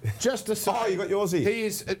set just to say... Oh, you got yours here. He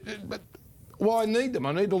is... well, I need them.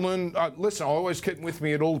 I need to learn... listen, I always keep them with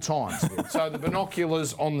me at all times. So the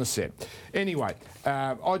binoculars on the set. Anyway,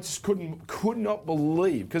 I just could not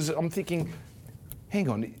believe, because I'm thinking... Hang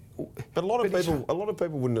on. But a lot of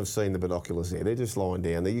people wouldn't have seen the binoculars there. They're just lying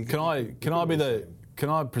down there. Can I be Can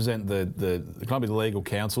I present can I be the legal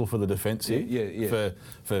counsel for the defence here? Yeah.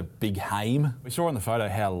 For Big Haim. We saw on the photo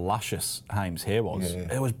how luscious Haim's hair was.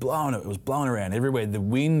 Yeah. It was blowing around everywhere. The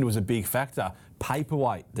wind was a big factor.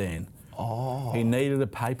 Paperweight, Dan. Oh. He needed a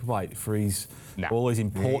paperweight for his all his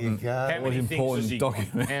important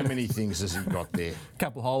documents. How many things has he got there? A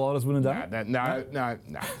couple of highlighters wouldn't have done. No.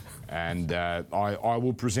 And I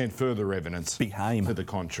will present further evidence Big Haim. to the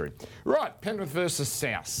contrary. Right, Penrith versus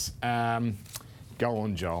South. Go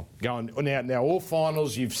on, Joel. Go on. Now, all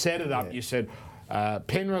finals, you've set it up. Yeah. You said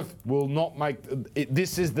Penrith will not make...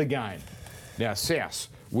 This is the game. Now, South,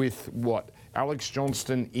 with what? Alex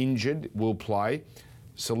Johnston injured, will play.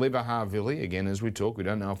 Saliba Havili, again, as we talk, we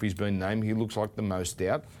don't know if he's been named. He looks like the most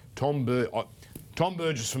out. Tom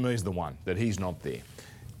Burgess, for me, is the one, that he's not there.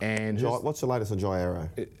 And what's the latest on Jai Arrow?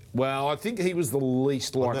 Well, I think he was the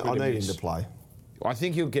least likely I to need miss. him to play. I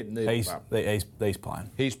think he'll get needled up. He's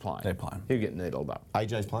playing. He's playing. They're playing. He'll get needled up.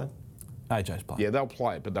 AJ's playing? AJ's playing. Yeah, they'll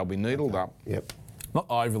play, but they'll be needled up. Yep. Not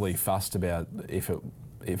overly fussed about if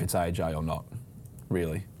it's AJ or not,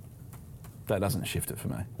 really. That doesn't shift it for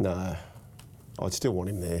me. No. I'd still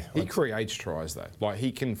want him there. He creates tries, though. Like,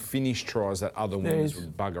 he can finish tries that other wingers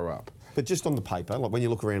would bugger up. But just on the paper, like when you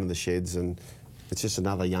look around in the sheds and it's just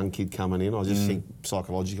another young kid coming in, I just think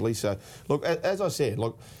psychologically. So, look, as I said,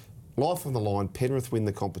 look, life on the line, Penrith win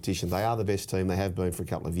the competition. They are the best team. They have been for a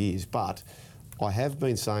couple of years. But I have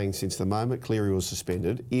been saying since the moment Cleary was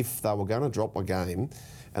suspended, if they were going to drop a game,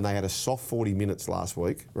 and they had a soft 40 minutes last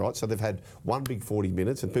week, right? So they've had one big 40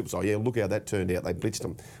 minutes, and people say, oh, yeah, look how that turned out. They blitzed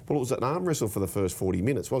them. Well, it was an arm wrestle for the first 40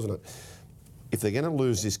 minutes, wasn't it? If they're going to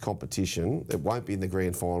lose this competition, it won't be in the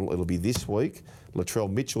grand final. It'll be this week. Latrell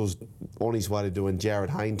Mitchell's on his way to doing Jared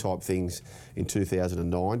Hayne type things in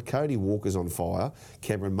 2009. Cody Walker's on fire.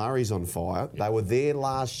 Cameron Murray's on fire. Yep. They were there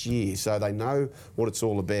last year, so they know what it's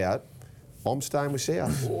all about. I'm staying with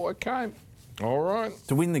South. Oh, okay. All right.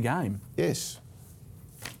 To win the game? Yes.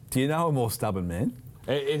 Do you know a more stubborn man?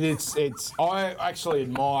 I actually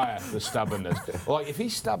admire the stubbornness. Like, if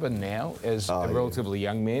he's stubborn now as a relatively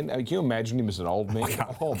young man, can you imagine him as an old man?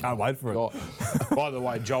 Can't wait for it. By the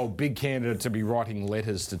way, Joel, big candidate to be writing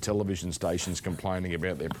letters to television stations complaining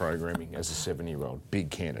about their programming as a 7-year-old.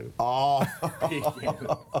 Big candidate. Oh. Big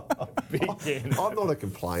candidate. Big candidate. I'm not a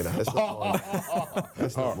complainer.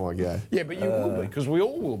 That's not my go. Yeah, but you will be, because we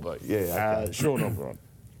all will be. Yeah, okay. Sure, not right.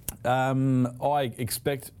 I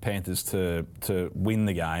expect Panthers to win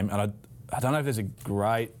the game, and I don't know if there's a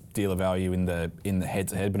great deal of value in the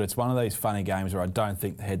head-to-head, but it's one of these funny games where I don't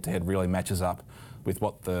think the head-to-head really matches up with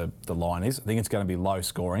what the line is. I think it's going to be low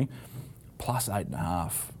scoring. Plus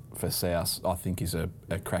 8.5 for South, I think, is a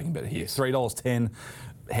cracking bet here. $3.10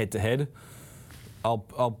 head-to-head.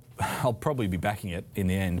 I'll probably be backing it in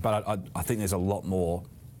the end, but I think there's a lot more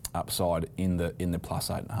upside in the plus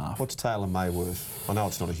 8.5. What's Taylor May worth? I know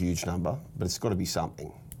it's not a huge number, but it's got to be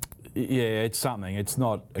something. Yeah, it's something. It's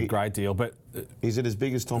not a great deal, but... Is it as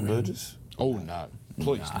big as Tom Burgess? Oh, no.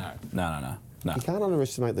 Please, no. You can't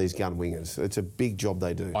underestimate these gun wingers. It's a big job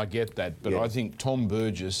they do. I get that, but I think Tom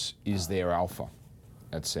Burgess is their alpha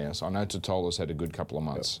at South. I know Totola's had a good couple of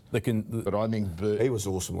months. But I think... He was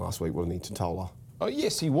awesome last week, wasn't he, Totola? Oh,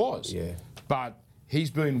 yes, he was. Yeah. But...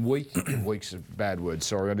 he's been weak. Weak's a bad word.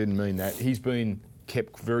 Sorry, I didn't mean that. He's been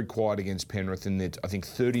kept very quiet against Penrith in I think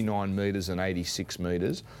 39 metres and 86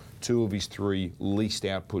 metres, 2 of his 3 least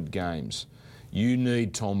output games. You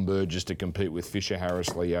need Tom Burgess to compete with Fisher,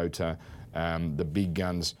 Harris, Leota, the big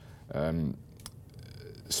guns,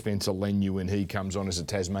 Spencer Leniu, when he comes on as a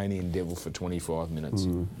Tasmanian Devil for 25 minutes.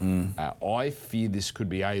 I fear this could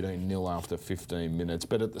be 18-0 after 15 minutes.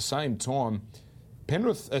 But at the same time,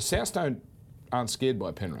 South aren't scared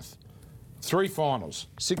by Penrith. 3 finals,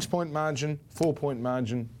 6-point margin, 4-point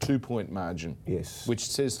margin, 2-point margin. Yes. Which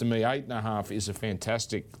says to me 8.5 is a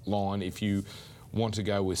fantastic line if you want to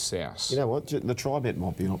go with South. You know what? The try bet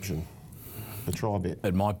might be an option. The try bet.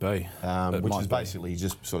 It might be. Which is basically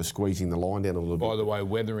just sort of squeezing the line down a little bit. By the way,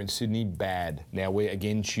 weather in Sydney, bad. Now, we're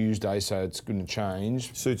again Tuesday, so it's going to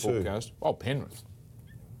change. Suits who? Oh, Penrith.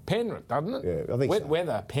 Penrith, doesn't it? Yeah, I think so.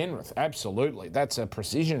 Weather, Penrith, absolutely. That's a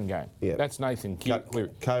precision game. Yeah. That's Nathan Cleary.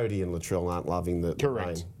 Cody and Latrell aren't loving the Correct.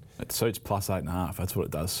 rain. It suits plus 8.5. That's what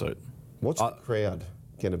it does suit. What's the crowd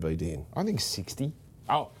going to be, Dan? I think 60.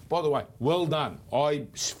 Oh, by the way, well done. I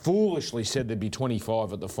foolishly said there'd be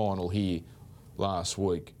 25 at the final here last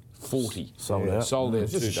week. 40. Sold out. Sold out.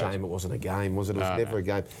 It's just a shame it wasn't a game, was it? It was never a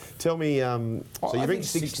game. Tell me, so you think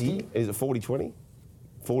 60, is it 40-20?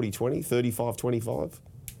 40-20? 35-25?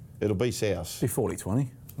 It'll be South. Be 40-20,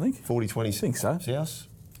 I think. 40-20. I think so. South?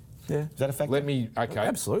 Yeah. Is that a factor? Okay.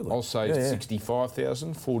 Absolutely. I'll say Yeah.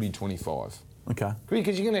 65,000, 40-25. Okay.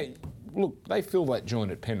 Because you're going to... Look, they fill that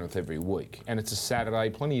joint at Penrith every week, and it's a Saturday,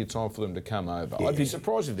 plenty of time for them to come over. I'd be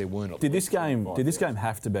surprised if there weren't. Did this game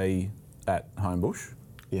have to be at Homebush?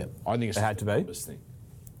 Yeah. I think it had to be? a numbers thing.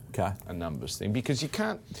 Okay. A numbers thing. Because you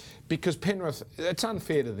can't... Because Penrith... It's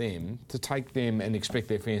unfair to them to take them and expect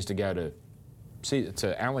their fans to go to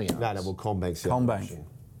Allianz. No, well, CommBank's CommBank.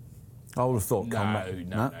 I would have thought CommBank.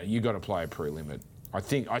 No. You got to play a pre-limit. I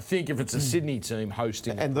think if it's a Sydney team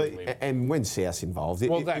hosting... And when South's involved,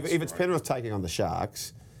 Well, if it's Penrith taking on the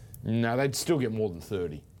Sharks... No, they'd still get more than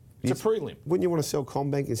 30. It's a prelim. Wouldn't you want to sell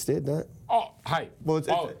CommBank instead, no? Oh, hey. Well,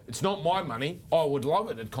 it's not my money. I would love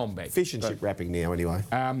it at CommBank. Fish and chip wrapping now, anyway.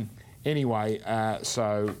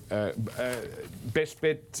 Best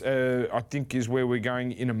bet, I think, is where we're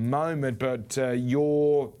going in a moment. But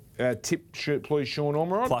your tip, please, Sean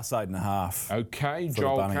Ormerod. +8.5. Okay, for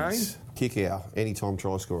Joel the Kane. Bunnies. Kick out, anytime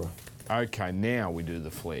try scorer. Okay, now we do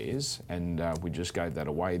the flares, and we just gave that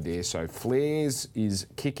away there. So flares is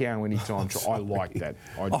kick out anytime try. I like that.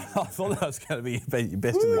 I thought that was going to be your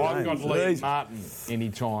best in the game. I've got Liam Martin,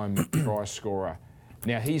 anytime try scorer.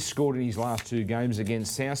 Now, he's scored in his last 2 games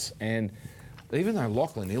against South, and even though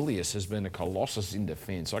Lachlan Ilias has been a colossus in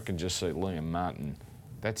defence, I can just see Liam Martin.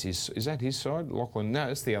 Is that his side? Lachlan? No,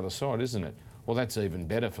 it's the other side, isn't it? Well, that's even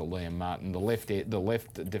better for Liam Martin, the left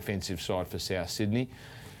defensive side for South Sydney.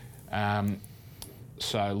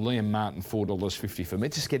 So Liam Martin, $4.50 for me.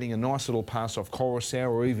 Just getting a nice little pass off Coruscant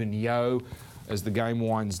or even Yo as the game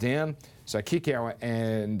winds down. So Kickower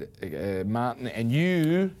and Martin, and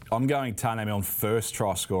you... I'm going Tane Milne first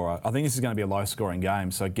try scorer. I think this is going to be a low-scoring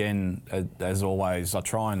game. So again, as always,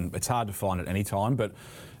 it's hard to find at any time, but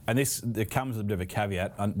there comes with a bit of a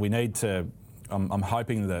caveat. And we need to... I'm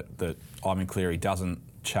hoping that Ivan Cleary doesn't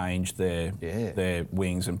change their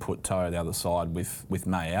wings and put To'o the other side with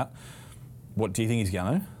May out. What do you think he's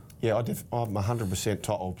going to? Yeah, I'm 100%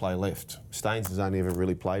 To'o will play left. Staines has only ever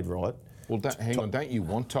really played right. Well, hang on, don't you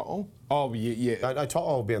want To'o? Oh, yeah. No,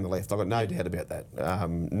 To'o will be on the left. I've got no doubt about that.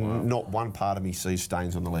 Not one part of me sees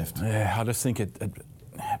Staines on the left. Yeah, I just think it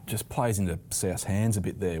just plays into South's hands a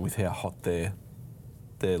bit there with how hot their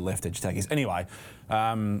left edge attack is. Anyway,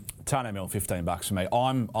 Tane Milne, $15 for me.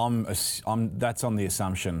 That's on the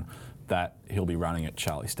assumption that he'll be running at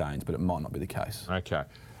Charlie Staines, but it might not be the case. Okay.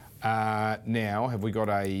 Now, have we got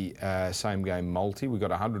a same game multi? We've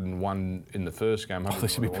got 101 in the first game. We're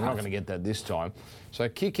not going to get that this time. So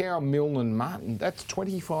Kickow, Milne and Martin, that's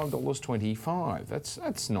 $25.25.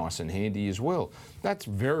 That's nice and handy as well. That's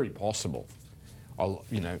very possible.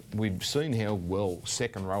 We've seen how well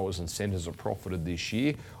second rowers and centres have profited this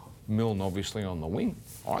year. Milne obviously on the wing.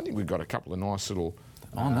 I think we've got a couple of nice little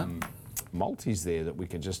multis there that we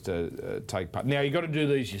can just take part. Now, you've got to do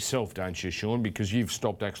these yourself, don't you, Sean? Because you've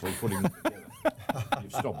stopped actually putting them together.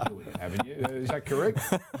 You've stopped doing it, haven't you? Is that correct?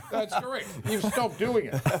 That's correct. You've stopped doing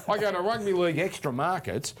it. I go to Rugby League Extra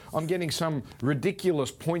Markets. I'm getting some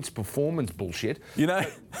ridiculous points performance bullshit. You know...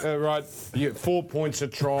 right, 4 points a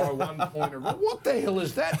try, 1 point a... What the hell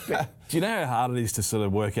is that thing? Do you know how hard it is to sort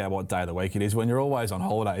of work out what day of the week it is when you're always on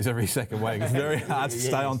holidays every second week? It's very hard to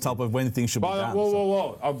stay on top of when things should be done.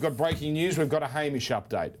 Whoa. I've got breaking news. We've got a Hamish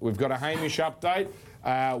update.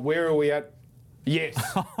 Where are we at? Yes.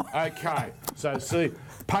 Okay. So, see,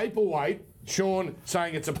 paperweight, Sean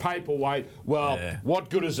saying it's a paperweight. Well, what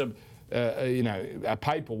good is a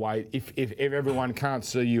paperweight if everyone can't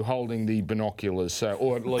see you holding the binoculars,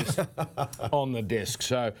 or at least on the desk.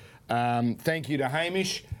 So, thank you to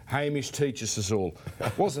Hamish. Hamish teaches us all.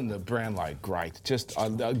 Wasn't the Brownlow great? Just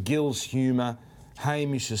Gill's humour,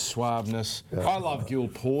 Hamish's suaveness. I love Gill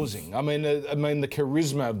pausing. I mean, the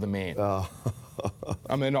charisma of the man.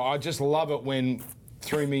 I just love it when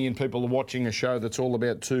 3 million people are watching a show that's all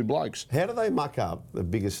about 2 blokes. How do they muck up the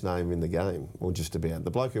biggest name in the game, or just about? The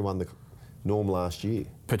bloke who won the Norm last year.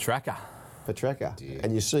 Petrarca. Yeah.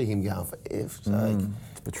 And you see him going for F's.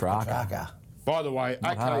 Petrarca. By the way,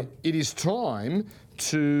 it is time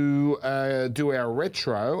to do our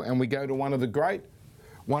retro, and we go to one of the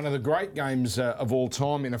great games of all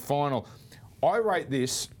time in a final. I rate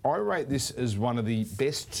this as one of the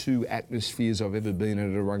best 2 atmospheres I've ever been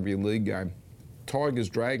at a rugby league game. Tigers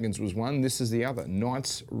Dragons was one. This is the other.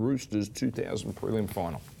 Knights Roosters 2000 prelim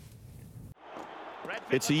final.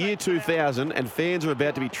 It's the year 2000 and fans are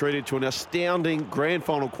about to be treated to an astounding grand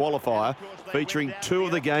final qualifier featuring 2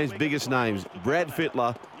 of the game's biggest names, Brad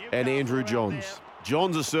Fittler and Andrew Johns.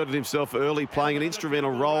 Johns asserted himself early, playing an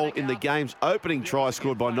instrumental role in the game's opening try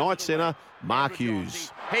scored by Knights centre Mark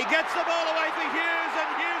Hughes. He gets the ball away for Hughes, and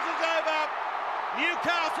Hughes is over.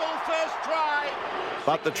 Newcastle first try.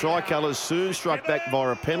 But the Tricolours soon struck back via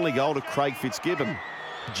a penalty goal to Craig Fitzgibbon.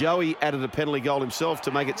 Joey added a penalty goal himself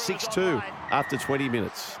to make it 6-2 after 20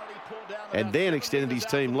 minutes. And then extended his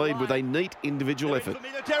team lead with a neat individual effort.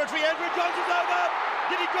 Territory, Andrew Johns is over.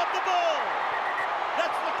 Did he drop the ball?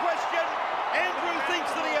 That's the question. Andrew thinks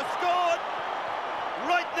that he has scored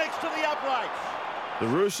right next to the uprights. The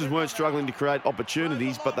Roosters weren't struggling to create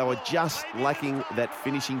opportunities, but they were just lacking that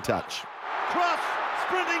finishing touch. Cross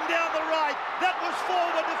sprinting down the right. That was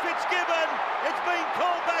forward to Fitzgibbon. It's been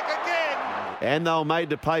called back again. And they were made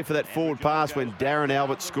to pay for that forward pass when Darren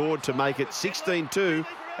Albert scored to make it 16-2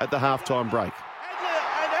 at the halftime break.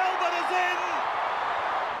 And Albert is in.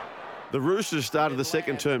 The Roosters started the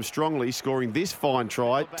second term strongly, scoring this fine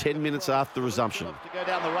try 10 minutes after resumption. To go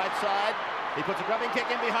down the right side. He puts a grubbing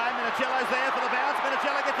kick in behind. Minicello's there for the bounce.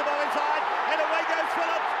 Minicello gets the ball inside. And away goes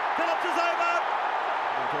Phillips. Phillips is over.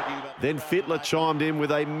 Then Fittler chimed in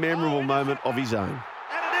with a memorable moment of his own. And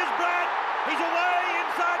it is Brad. He's away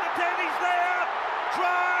inside the 10. He's there.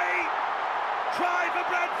 Try for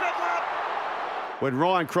Brad Fittler. When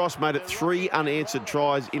Ryan Cross made it 3 unanswered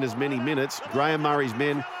tries in as many minutes, Graham Murray's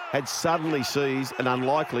men had suddenly seized an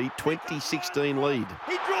unlikely 2016 lead.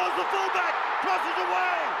 He draws the fullback. Cross is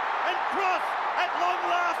away. And Cross, at long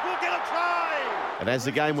last, will get a try. And as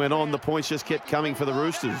the game went on, the points just kept coming for the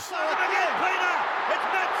Roosters. Again, Peter. It's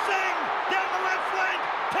Matt Singh down the left flank.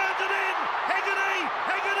 Turns it in. Hegarty.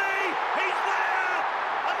 He's there.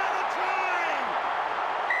 Another try.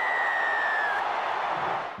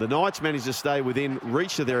 The Knights managed to stay within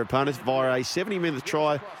reach of their opponents via a 70-minute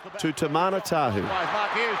try to Tamana Tahu.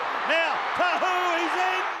 Mark Hughes. Now, Tahu, he's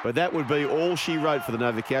in. But that would be all she wrote for the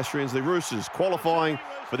Novocastrians, the Roosters qualifying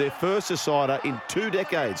for their first decider in 2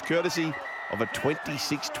 decades, courtesy of a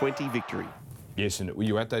 26-20 victory. Yes, and were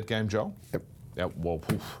you at that game, Joel? Yep.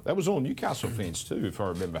 That was all Newcastle fans too, if I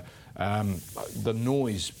remember. The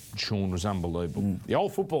noise, Sean, was unbelievable. The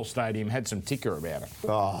old football stadium had some ticker about it.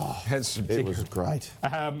 Oh, Had some it ticker. was great.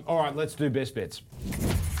 All right, let's do best bets.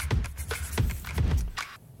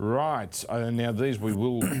 Right, now these we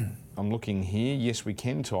will. I'm looking here. Yes, we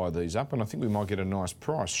can tie these up, and I think we might get a nice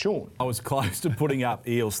price. Sean. I was close to putting up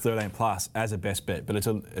Eels 13 plus as a best bet, but it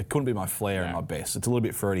couldn't be my flair and my best. It's a little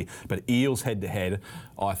bit fruity, but Eels head to head,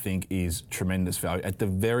 I think, is tremendous value. At the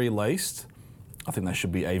very least, I think they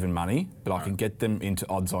should be even money, but I can get them into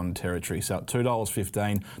odds-on territory. So at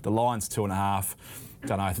 $2.15, the line's 2.5.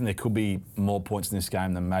 Don't know. I think there could be more points in this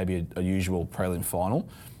game than maybe a usual prelim final.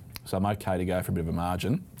 So I'm okay to go for a bit of a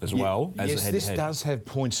margin as well as yes, a head-to-head. this does have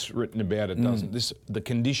points written about it, doesn't it? The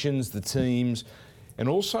conditions, the teams, and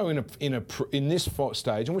also in this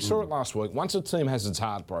stage, and we saw it last week. Once a team has its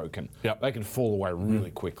heart broken, they can fall away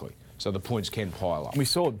really quickly. So the points can pile up. We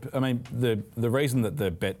saw, I mean, the reason that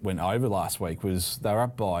the bet went over last week was they were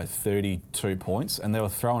up by 32 points and they were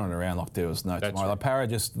throwing it around like there was no tomorrow. Like Para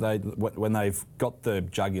when they've got the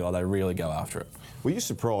jugular, they really go after it. Were you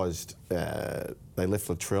surprised they left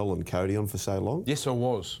Latrell and Cody on for so long? Yes, I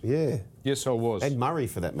was. Yeah. Yes, I was. And Murray,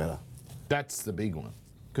 for that matter. That's the big one.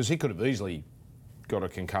 Because he could have easily got a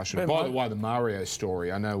concussion. By the way, the Mario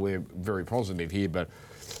story, I know we're very positive here, but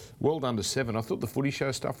World Under 7, I thought the footy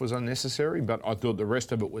show stuff was unnecessary, but I thought the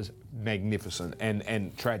rest of it was magnificent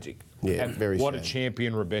and tragic. Yeah, and very what sad. a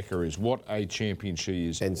champion Rebecca is. What a champion she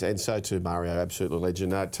is. And so too Mario, absolute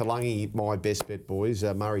legend. Talangi, my best bet, boys.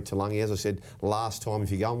 Murray Talangi, as I said last time,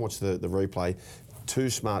 if you go and watch the replay,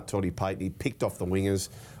 too smart Toddy Payton. He picked off the wingers.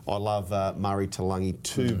 I love Murray Talangi,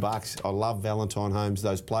 $2. I love Valentine Holmes,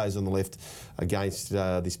 those players on the left against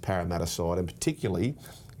this Parramatta side, and particularly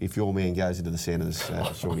if your man goes into the centres,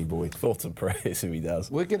 Shawnee boy. Thoughts and prayers if he does.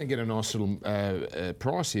 We're going to get a nice little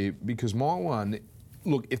price here because my one,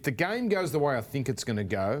 look, if the game goes the way I think it's going to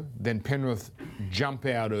go, then Penrith jump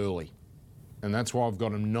out early. And that's why I've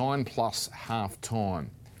got them 9+ half time,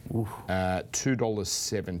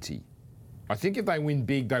 $2.70. I think if they win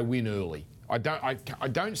big, they win early. I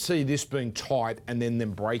don't see this being tight and then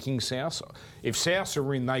them breaking South. If Souths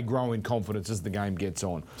are in, they grow in confidence as the game gets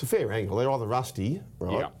on. It's a fair angle. They're either rusty,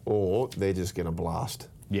 right, or they're just going to blast.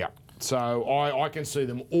 Yeah. So I can see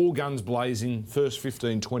them all guns blazing first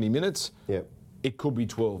 15, 20 minutes. Yep. It could be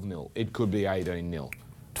 12-0. It could be 18-0.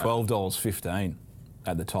 $12.15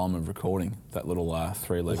 at the time of recording, that little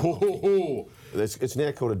 3-leg. It's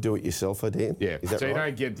now called a do-it-yourselfer, Dan. Yeah. Is that so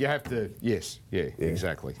right? you have to, yes, yeah,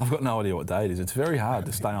 exactly. I've got no idea what day it is. It's very hard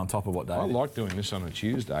to stay on top of what day I it is. like doing this on a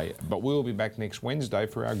Tuesday, but we'll be back next Wednesday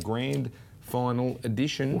for our grand final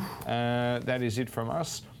edition. That is it from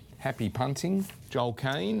us. Happy punting, Joel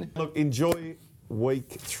Kane. Look, enjoy week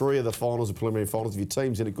 3 of the finals, the preliminary finals. If your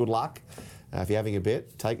team's in it, good luck. If you're having a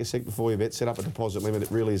bet, take a sec before you bet. Set up a deposit limit.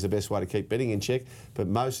 It really is the best way to keep betting in check. But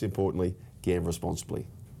most importantly, gamble responsibly.